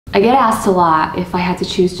I get asked a lot if I had to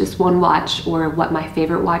choose just one watch or what my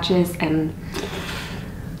favorite watch is, and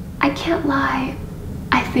I can't lie,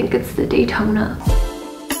 I think it's the Daytona.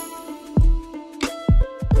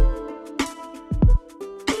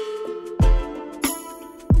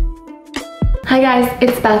 Hi guys,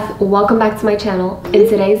 it's Beth. Welcome back to my channel. In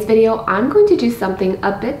today's video, I'm going to do something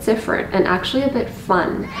a bit different and actually a bit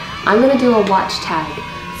fun. I'm going to do a watch tag.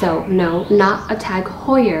 So no, not a tag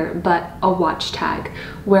heuer, but a watch tag,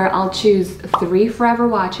 where I'll choose 3 forever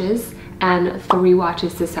watches and 3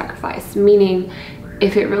 watches to sacrifice. Meaning,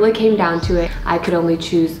 if it really came down to it, I could only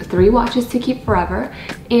choose 3 watches to keep forever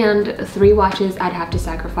and 3 watches I'd have to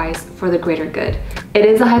sacrifice for the greater good. It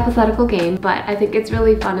is a hypothetical game, but I think it's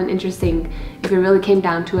really fun and interesting if it really came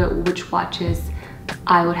down to it, which watches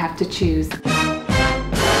I would have to choose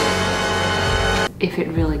if it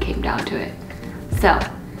really came down to it. So,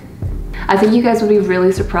 I think you guys would be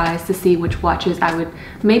really surprised to see which watches I would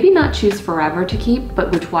maybe not choose forever to keep, but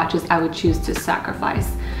which watches I would choose to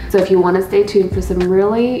sacrifice. So if you want to stay tuned for some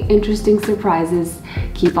really interesting surprises,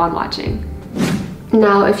 keep on watching.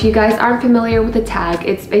 Now, if you guys aren't familiar with a tag,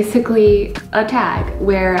 it's basically a tag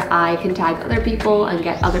where I can tag other people and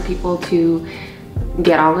get other people to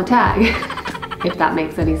get on the tag, if that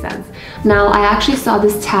makes any sense. Now, I actually saw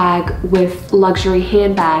this tag with luxury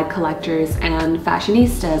handbag collectors and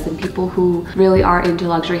fashionistas and people who really are into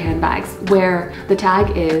luxury handbags, where the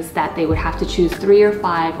tag is that they would have to choose 3 or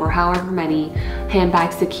 5 or however many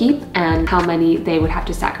handbags to keep and how many they would have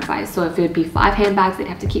to sacrifice. So if it would be 5 handbags they'd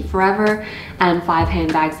have to keep forever and 5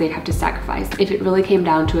 handbags they'd have to sacrifice if it really came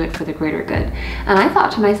down to it for the greater good. And I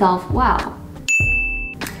thought to myself, wow,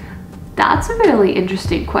 that's a really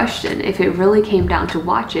interesting question if it really came down to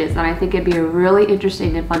watches, and I think it'd be a really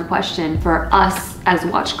interesting and fun question for us as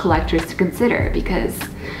watch collectors to consider, because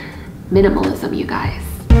minimalism, you guys.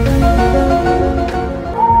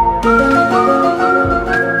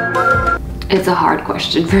 It's a hard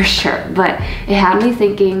question for sure, but it had me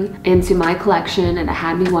thinking into my collection and it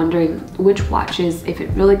had me wondering which watches, if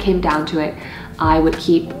it really came down to it, I would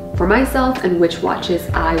keep for myself and which watches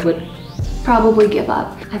I would probably give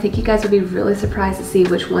up. I think you guys would be really surprised to see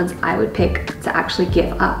which ones I would pick to actually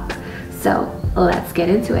give up. So let's get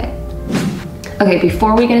into it. Okay,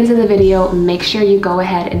 before we get into the video, make sure you go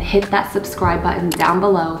ahead and hit that subscribe button down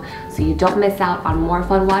below so you don't miss out on more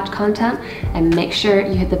fun watch content, and make sure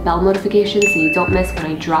you hit the bell notification so you don't miss when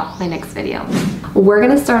I drop my next video. We're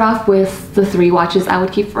gonna start off with the 3 watches I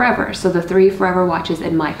would keep forever. So the 3 forever watches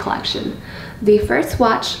in my collection. The first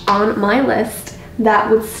watch on my list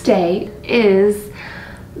that would stay is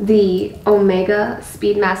the Omega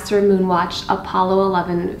Speedmaster Moonwatch Apollo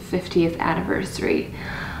 11 50th anniversary.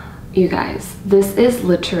 You guys, this is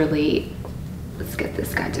literally, let's get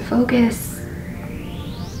this guy to focus.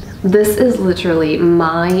 This is literally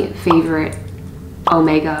my favorite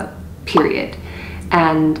Omega, period.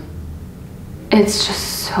 And it's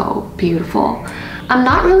just so beautiful. I'm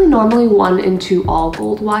not really normally one into all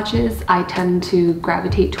gold watches. I tend to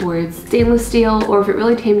gravitate towards stainless steel, or if it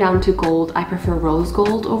really came down to gold, I prefer rose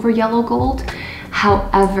gold over yellow gold.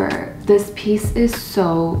 However, this piece is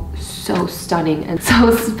so stunning and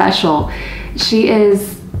so special. She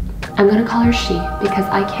is, I'm gonna call her she because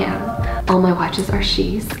I can. All my watches are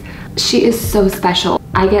she's. She is so special.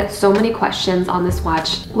 I get so many questions on this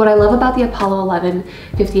watch. What I love about the Apollo 11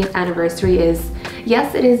 50th anniversary is,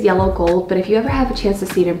 yes, it is yellow gold, but if you ever have a chance to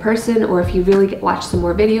see it in person, or if you really watch some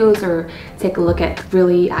more videos or take a look at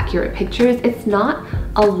really accurate pictures, it's not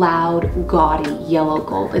a loud, gaudy yellow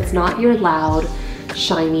gold. It's not your loud,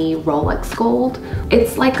 shiny Rolex gold.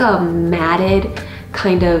 It's like a matted,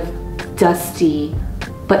 kind of dusty,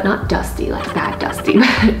 but not dusty, like bad dusty.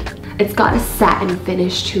 It's got a satin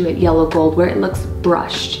finish to it, yellow gold, where it looks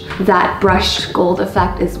brushed. That brushed gold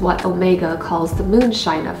effect is what Omega calls the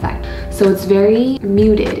moonshine effect. So it's very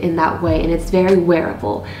muted in that way, and it's very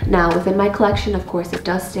wearable. Now, within my collection, of course, it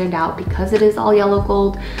does stand out because it is all yellow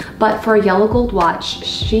gold, but for a yellow gold watch,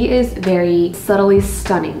 she is very subtly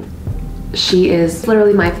stunning. She is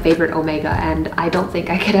literally my favorite Omega, and I don't think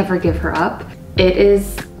I could ever give her up. It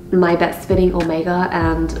is my best fitting Omega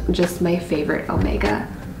and just my favorite Omega.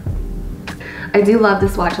 I do love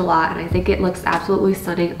this watch a lot, and I think it looks absolutely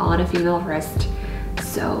stunning on a female wrist.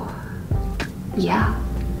 So, yeah.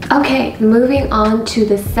 Okay, moving on to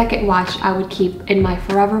the second watch I would keep in my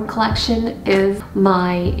forever collection is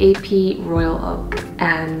my AP Royal Oak.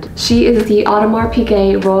 And she is the Audemars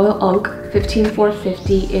Piguet Royal Oak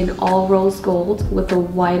 15450 in all rose gold with a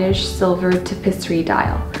whitish silver tapestry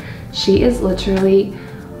dial. She is literally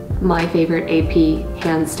my favorite AP,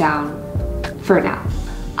 hands down, for now.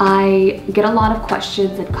 I get a lot of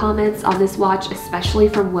questions and comments on this watch, especially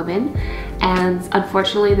from women, and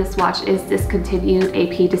unfortunately this watch is discontinued.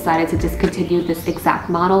 AP decided to discontinue this exact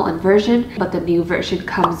model and version, but the new version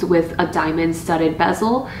comes with a diamond studded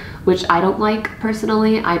bezel, which I don't like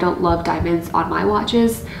personally. I don't love diamonds on my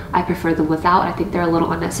watches. I prefer them without. I think they're a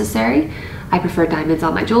little unnecessary. I prefer diamonds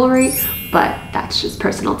on my jewelry, but that's just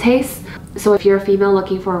personal taste. So if you're a female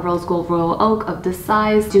looking for a rose gold royal oak of this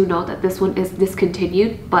size, do note that this one is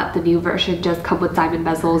discontinued, but the new version does come with diamond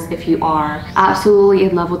bezels if you are absolutely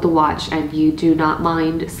in love with the watch and you do not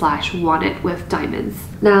mind / want it with diamonds.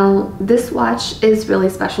 Now, this watch is really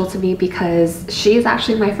special to me because she is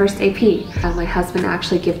actually my first AP, and my husband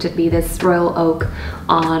actually gifted me this royal oak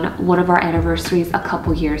on one of our anniversaries a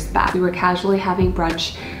couple years back. We were casually having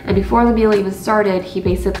brunch, and before the meal even started, he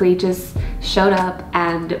basically just showed up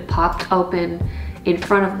and popped open in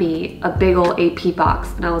front of me a big old AP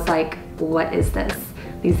box, and I was like, what is this?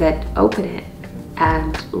 He said, open it,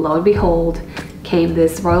 and lo and behold came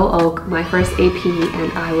this royal oak, my first AP,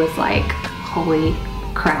 and I was like, holy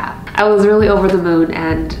crap. I was really over the moon,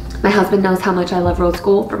 and my husband knows how much I love rose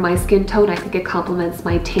gold for my skin tone. I think it complements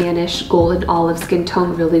my tannish golden olive skin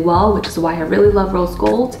tone really well, which is why I really love rose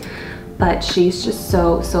gold. But she's just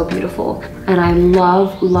so beautiful, and I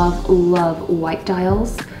love white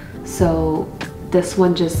dials, so this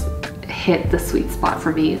one just hit the sweet spot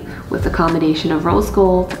for me with a combination of rose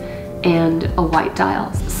gold and a white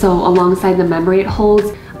dial. So alongside the memory it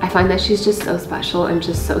holds, I find that she's just so special and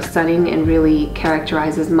just so stunning and really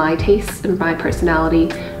characterizes my taste and my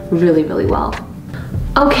personality really well.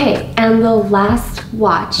 Okay, and the last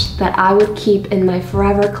watch that I would keep in my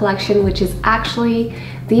forever collection, which is actually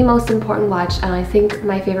the most important watch, and I think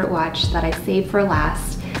my favorite watch that I saved for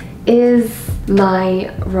last, is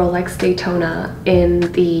my Rolex Daytona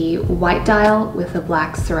in the white dial with a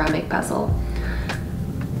black ceramic bezel.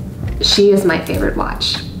 She is my favorite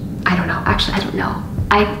watch. I don't know, actually I don't know.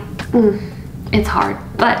 It's hard,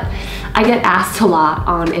 but I get asked a lot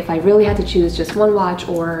on if I really had to choose just one watch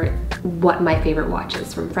or what my favorite watch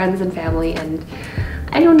is from friends and family, and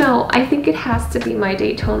I don't know, I think it has to be my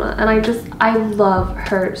Daytona, and I love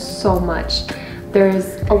her so much.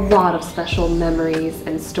 There's a lot of special memories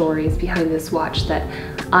and stories behind this watch that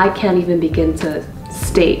I can't even begin to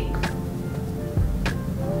state.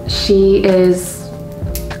 She's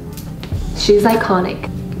iconic.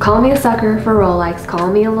 Call me a sucker for Rolex,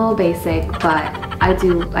 call me a little basic, but I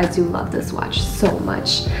do love this watch so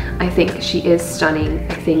much. I think she is stunning.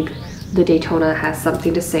 I think the Daytona has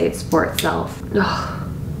something to say for itself. Ugh.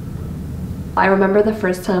 I remember the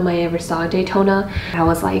first time I ever saw a Daytona, I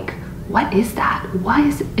was like, what is that? Why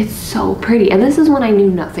is it? It's so pretty. And this is when I knew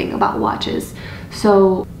nothing about watches.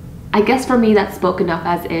 So I guess for me that spoke enough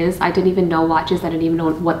as is. I didn't even know watches. I didn't even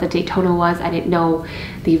know what the Daytona was. I didn't know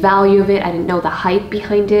the value of it. I didn't know the hype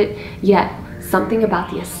behind it. Yet something about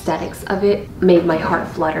the aesthetics of it made my heart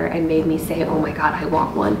flutter and made me say, oh my god, I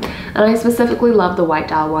want one. And I specifically love the white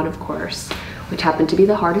dial one, of course, which happened to be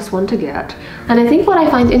the hardest one to get. And I think what I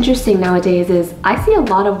find interesting nowadays is I see a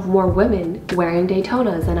lot of more women wearing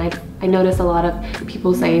Daytonas, and I notice a lot of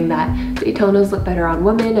people saying that Daytonas look better on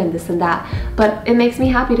women and this and that, but it makes me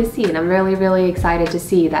happy to see, and I'm really excited to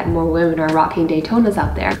see that more women are rocking Daytonas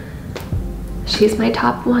out there. She's my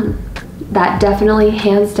top one. That definitely,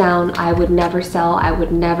 hands down, I would never sell, I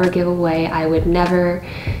would never give away, I would never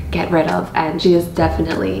get rid of, and she is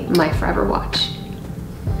definitely my forever watch.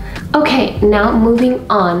 Okay, now moving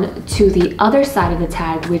on to the other side of the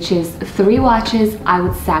tag, which is 3 watches I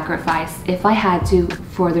would sacrifice if I had to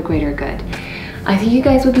for the greater good. I think you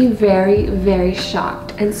guys would be very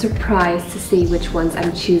shocked and surprised to see which ones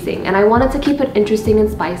I'm choosing, and I wanted to keep it interesting and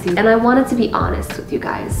spicy, and I wanted to be honest with you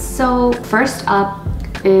guys. So first up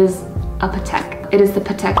is a Patek. It is the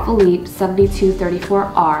Patek Philippe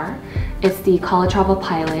 7234R. It's the Calatrava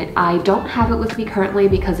Pilot. I don't have it with me currently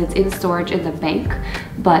because it's in storage in the bank,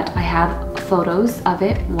 but I have photos of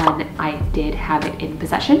it when I did have it in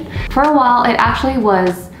possession. For a while, it actually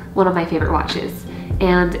was one of my favorite watches,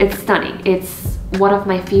 and it's stunning. It's one of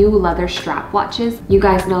my few leather strap watches. You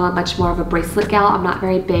guys know I'm much more of a bracelet gal. I'm not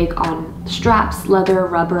very big on straps, leather,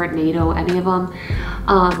 rubber, NATO, any of them.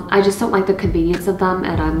 I just don't like the convenience of them,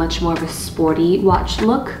 and I'm much more of a sporty watch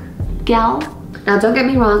look gal. Now don't get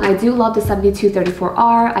me wrong, I do love the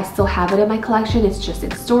 7234R. I still have it in my collection, it's just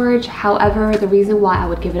in storage. However, the reason why I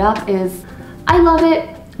would give it up is I love it.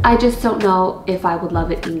 I just don't know if I would love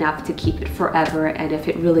it enough to keep it forever, and if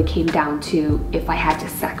it really came down to if I had to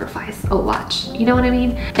sacrifice a watch. You know what I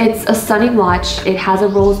mean? It's a stunning watch. It has a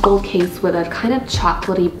rose gold case with a kind of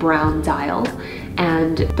chocolatey brown dial,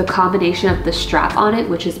 and the combination of the strap on it,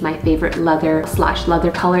 which is my favorite leather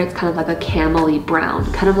color. It's kind of like a camel-y brown,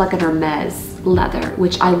 kind of like an Hermes leather,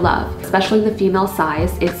 which I love, especially the female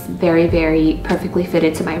size. It's very, very perfectly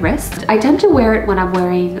fitted to my wrist. I tend to wear it when I'm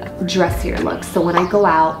wearing dressier looks. So when I go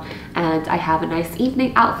out and I have a nice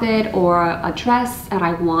evening outfit or a dress and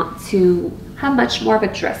I want to have much more of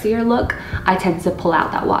a dressier look, I tend to pull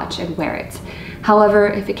out that watch and wear it. However,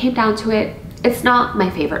 if it came down to it, it's not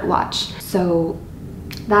my favorite watch. So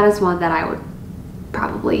that is one that I would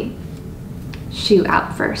probably shoo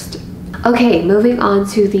out first. Okay, moving on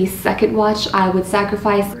to the second watch I would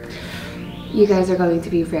sacrifice. You guys are going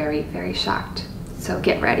to be very, very shocked. So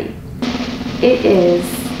get ready. It is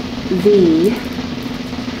the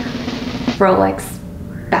Rolex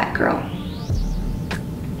Batgirl.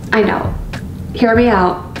 I know. Hear me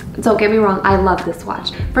out. Don't get me wrong, I love this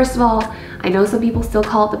watch. First of all, I know some people still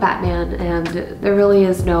call it the Batman, and there really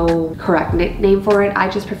is no correct nickname for it. I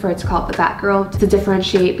just prefer to call it the Batgirl to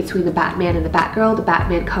differentiate between the Batman and the Batgirl. The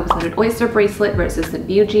Batman comes with an oyster bracelet versus the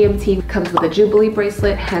new GMT comes with a Jubilee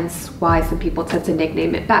bracelet, hence why some people tend to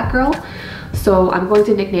nickname it Batgirl. So I'm going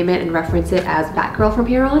to nickname it and reference it as Batgirl from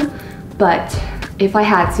here on, but if I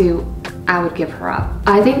had to, I would give her up.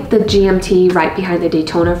 I think the GMT right behind the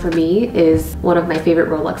Daytona for me is one of my favorite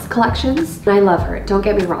Rolex collections, and I love her, don't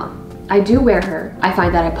get me wrong. I do wear her. I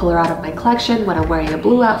find that I pull her out of my collection when I'm wearing a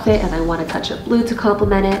blue outfit and I want a touch of blue to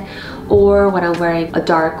complement it, or when I'm wearing a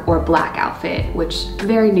dark or black outfit, which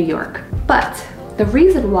very New York. But the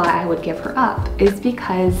reason why I would give her up is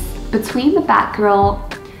because between the Batgirl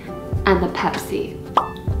and the Pepsi,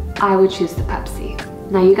 I would choose the Pepsi.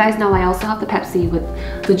 Now you guys know I also have the Pepsi with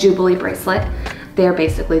the Jubilee bracelet. They're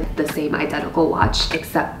basically the same identical watch,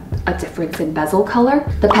 except a difference in bezel color.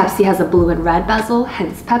 The Pepsi has a blue and red bezel,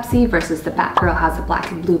 hence Pepsi, versus the Batgirl has a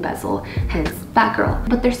black and blue bezel, hence Batgirl.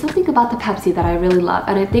 But there's something about the Pepsi that I really love,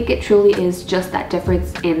 and I think it truly is just that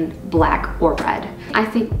difference in black or red. I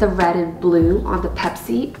think the red and blue on the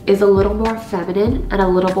Pepsi is a little more feminine and a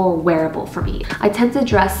little more wearable for me. I tend to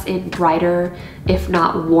dress in brighter, if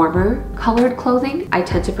not warmer colored clothing. I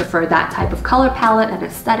tend to prefer that type of color palette and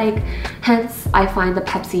aesthetic, hence I find the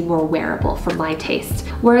Pepsi more wearable for my taste.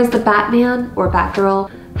 Whereas the Batman or Batgirl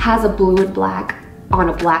has a blue and black on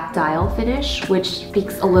a black dial finish, which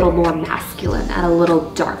speaks a little more masculine and a little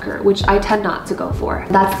darker, which I tend not to go for.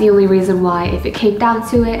 That's the only reason why, if it came down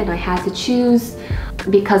to it and I had to choose,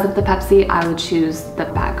 because of the Pepsi, I would choose the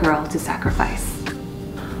Batgirl to sacrifice.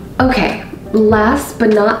 Okay, last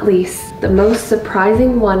but not least, the most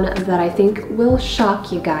surprising one that I think will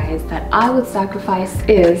shock you guys that I would sacrifice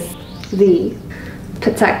is the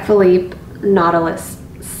Patek Philippe Nautilus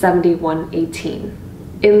 7118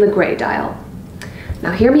 in the gray dial.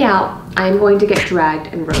 Now hear me out, I'm going to get dragged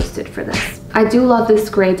and roasted for this. I do love this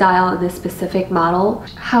gray dial and this specific model.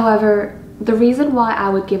 However, the reason why I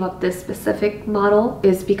would give up this specific model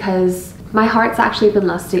is because my heart's actually been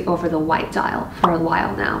lusting over the white dial for a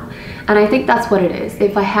while now. And I think that's what it is.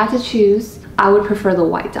 If I had to choose, I would prefer the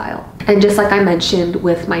white dial. And just like I mentioned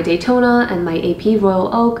with my Daytona and my AP Royal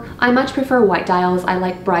Oak, I much prefer white dials. I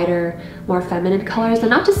like brighter, more feminine colors. And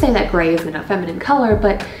not to say that gray isn't a feminine color,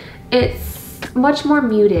 but it's much more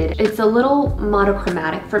muted. It's a little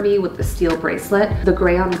monochromatic for me with the steel bracelet. The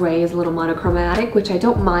gray on gray is a little monochromatic, which I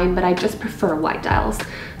don't mind, but I just prefer white dials.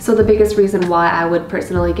 So the biggest reason why I would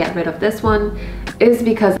personally get rid of this one is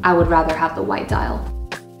because I would rather have the white dial.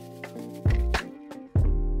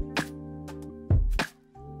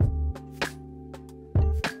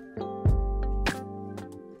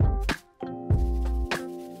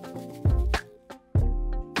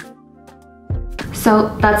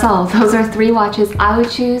 So that's all. Those are 3 watches I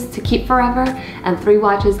would choose to keep forever and 3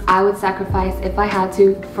 watches I would sacrifice if I had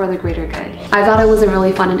to for the greater good. I thought it was a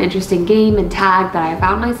really fun and interesting game and tag that I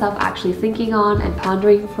found myself actually thinking on and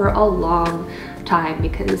pondering for a long time,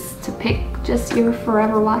 because to pick just your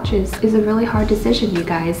forever watches is a really hard decision, you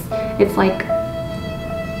guys. It's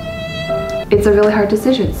a really hard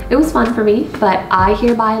decision. It was fun for me, but I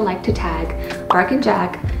hereby like to tag Bark and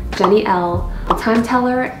Jack, Jenny L, The Time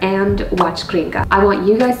Teller, and Watch Gringa. I want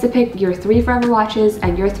you guys to pick your 3 forever watches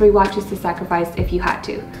and your 3 watches to sacrifice if you had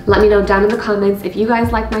to. Let me know down in the comments if you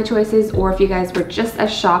guys like my choices or if you guys were just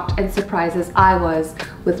as shocked and surprised as I was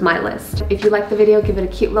with my list. If you liked the video, give it a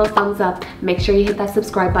cute little thumbs up. Make sure you hit that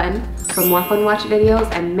subscribe button for more fun watch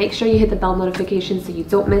videos, and make sure you hit the bell notification so you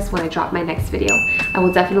don't miss when I drop my next video. I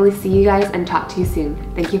will definitely see you guys and talk to you soon.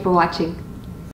 Thank you for watching.